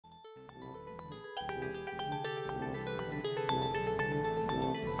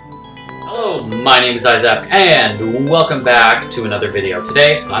Hello, my name is Isaac, and welcome back to another video.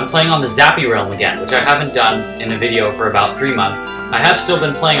 Today, I'm playing on the Zappy Realm again, which I haven't done in a video for about 3 months. I have still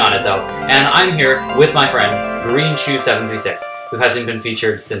been playing on it though, and I'm here with my friend, GreenShoe736, who hasn't been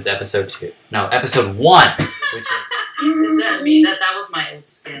featured since episode 1, which Does that mean that was my old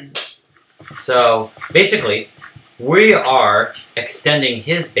skin? So, basically, we are extending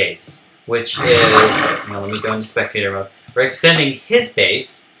his base, which is... Well, let me go into spectator mode. We're extending his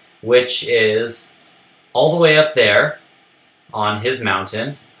base, which is all the way up there on his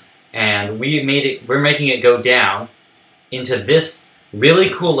mountain, and we're making it go down into this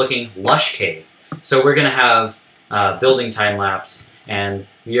really cool looking lush cave. So we're going to have building time lapse, and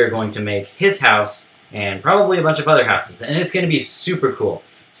we are going to make his house and probably a bunch of other houses, and it's going to be super cool.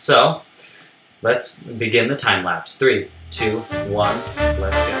 So let's begin the time lapse. 3, 2, 1, let's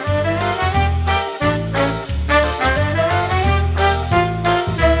go.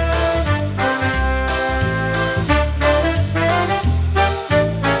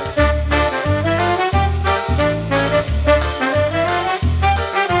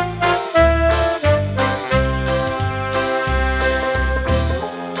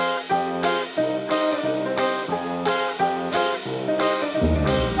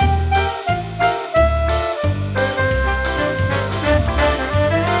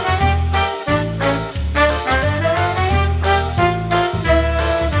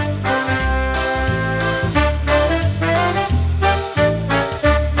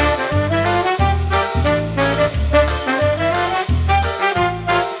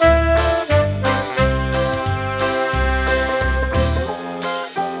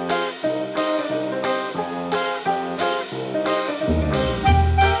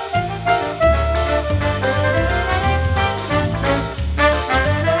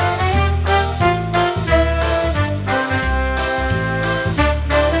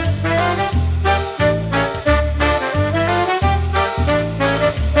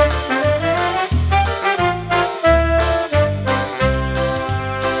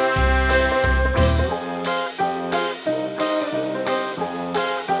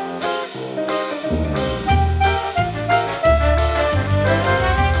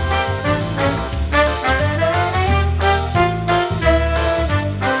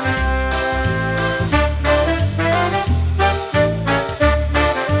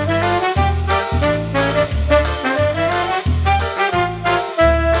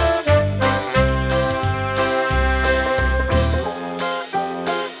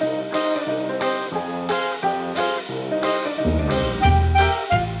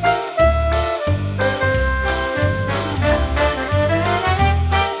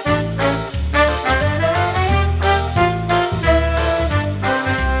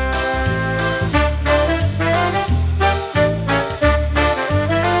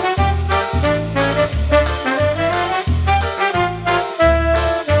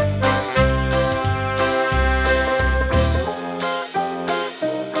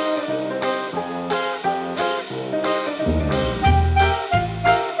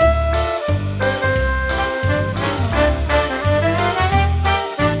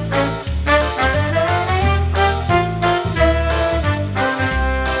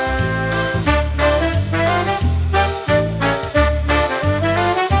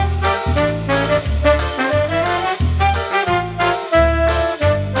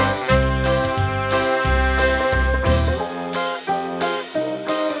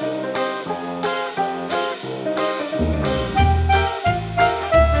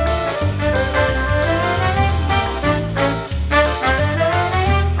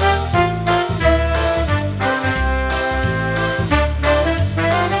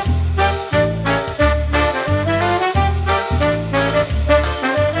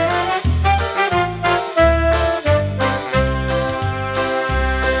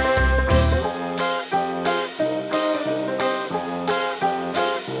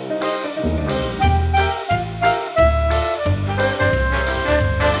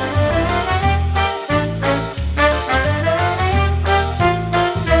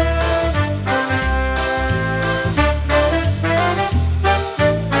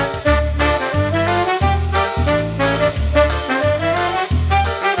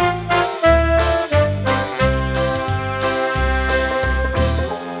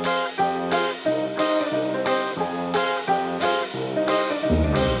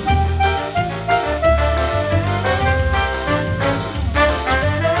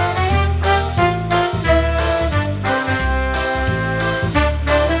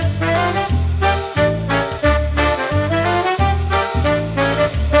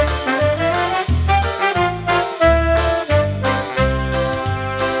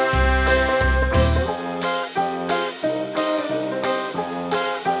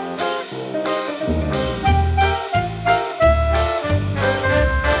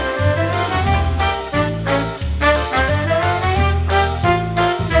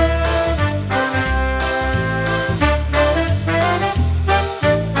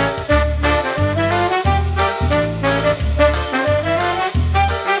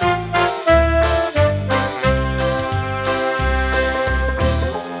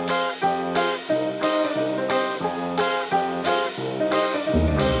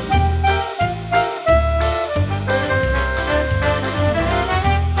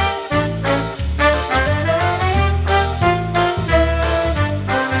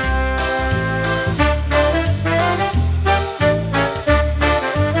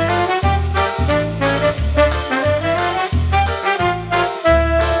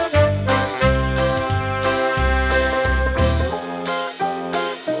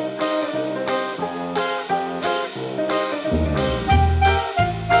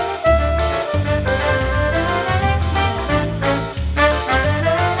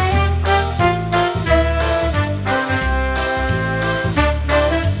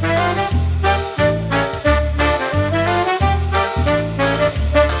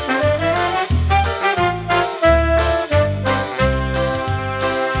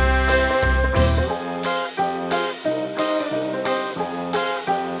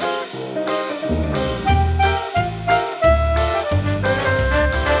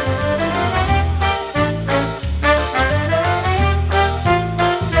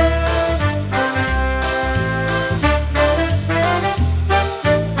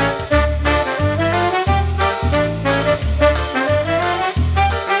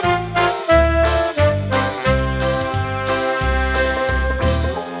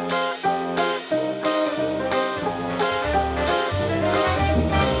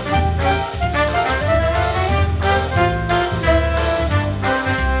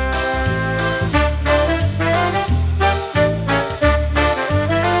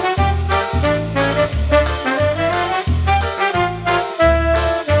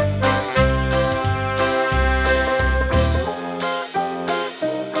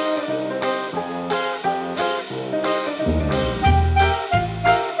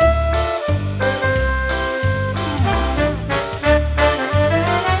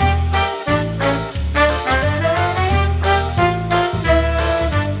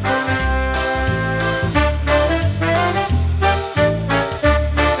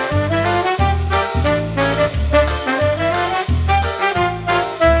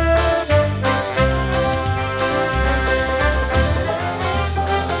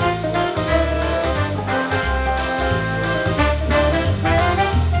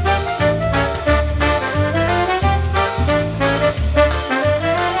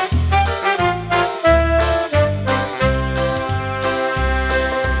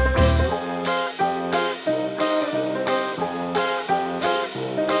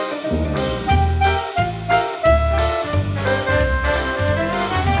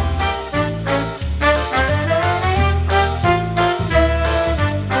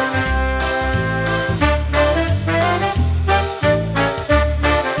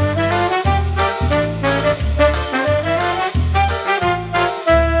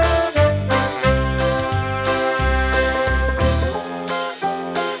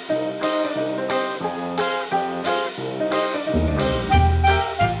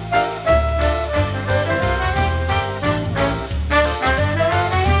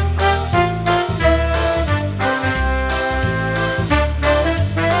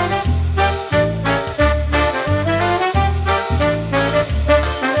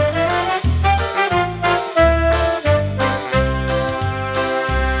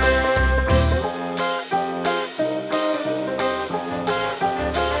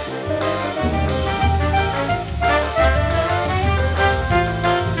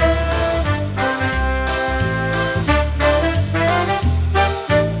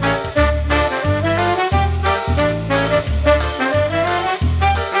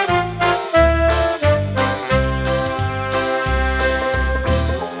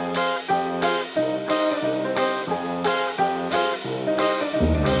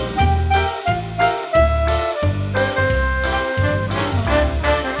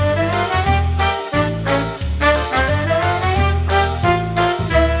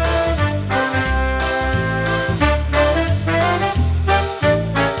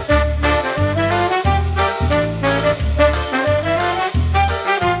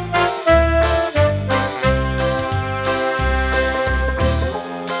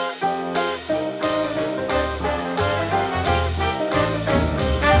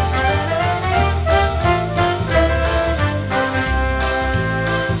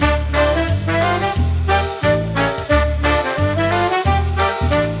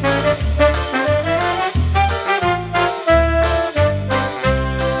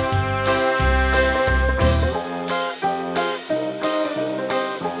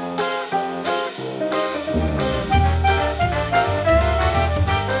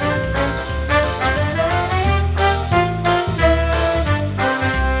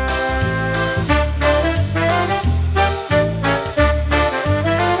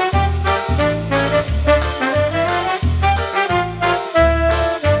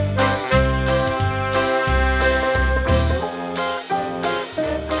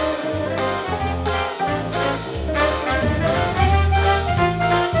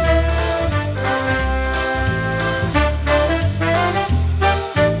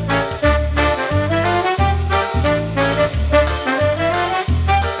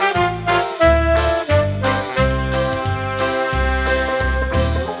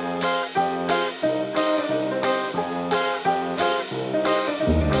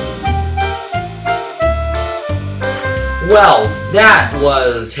 Well, that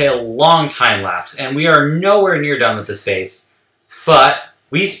was a long time lapse, and we are nowhere near done with this base. But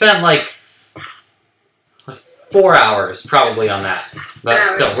we spent like 4 hours probably on that. But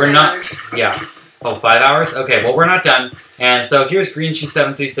still, we're not. Yeah. Oh, 5 hours? Okay, well, we're not done. And so here's Green Shoe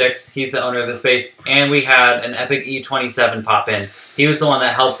 736. He's the owner of this base. And we had an Epic E27 pop in. He was the one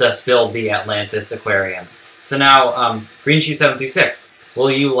that helped us build the Atlantis Aquarium. So now, Green Shoe 736,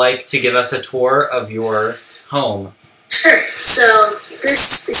 will you like to give us a tour of your home? Sure. So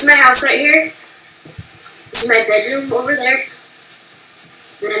this is my house right here. This is my bedroom over there.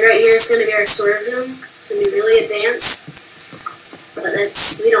 And then right here is going to be our storage room. It's going to be really advanced. But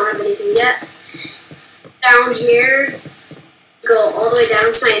we don't have anything yet. Down here, go all the way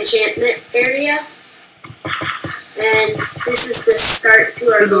down to my enchantment area. And this is the start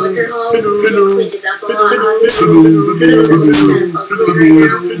to our villager hall. We cleaned it up a lot, obviously. So it looks kind of ugly right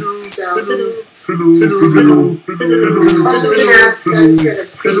now. So all we have done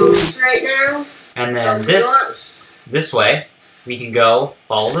for the base right now. And then this way, we can go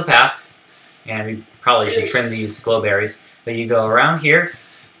follow the path. And we probably should trim these glow berries. But you go around here,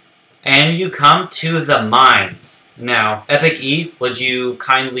 and you come to the mines. Now, Epic E, would you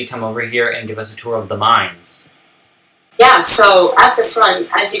kindly come over here and give us a tour of the mines? Yeah, so at the front,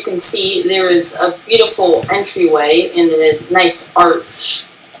 as you can see, there is a beautiful entryway and a nice arch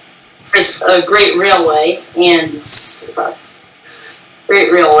with a great railway and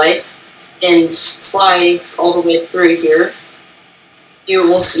fly all the way through here. You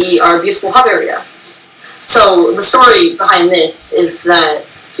will see our beautiful hub area. So the story behind this is that,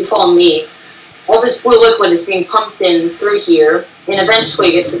 if you follow me, all this blue liquid is being pumped in through here, and eventually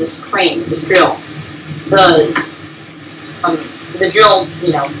you get to this crane, this drill. The drill,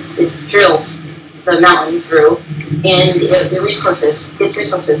 it drills the mountain through, and it gets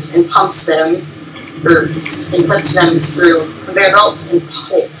resources, and pumps them, and puts them through conveyor belts and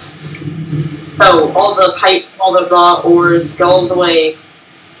pipes. So all the raw ores go all the way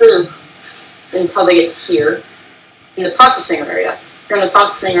through until they get here, in the processing area. In the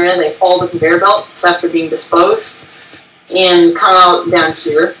processing area, they follow the conveyor belts after being disposed, and come out down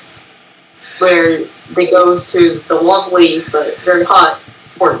here, where they go through the lovely but very hot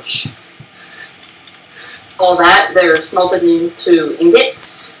forge. All that, they're smelted into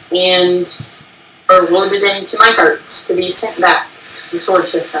ingots, and are loaded into minecarts to be sent back to the storage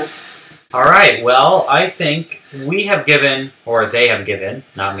system. Alright, well, I think we have given, or they have given,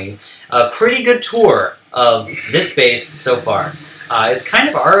 not me, a pretty good tour of this base so far. It's kind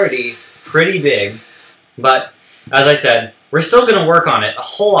of already pretty big, but as I said, we're still going to work on it a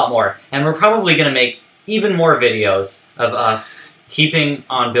whole lot more, and we're probably going to make even more videos of us keeping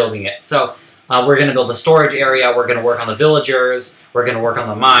on building it. So, we're going to build a storage area, we're going to work on the villagers, we're going to work on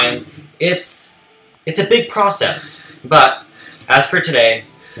the mines. It's a big process, but as for today,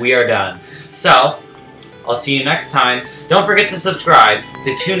 we are done. So, I'll see you next time. Don't forget to subscribe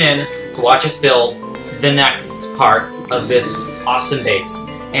to tune in to watch us build the next part of this awesome base.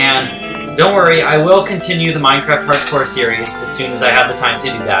 And don't worry, I will continue the Minecraft Hardcore series as soon as I have the time to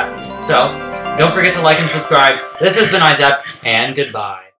do that. So, don't forget to like and subscribe. This has been Isaac, and goodbye.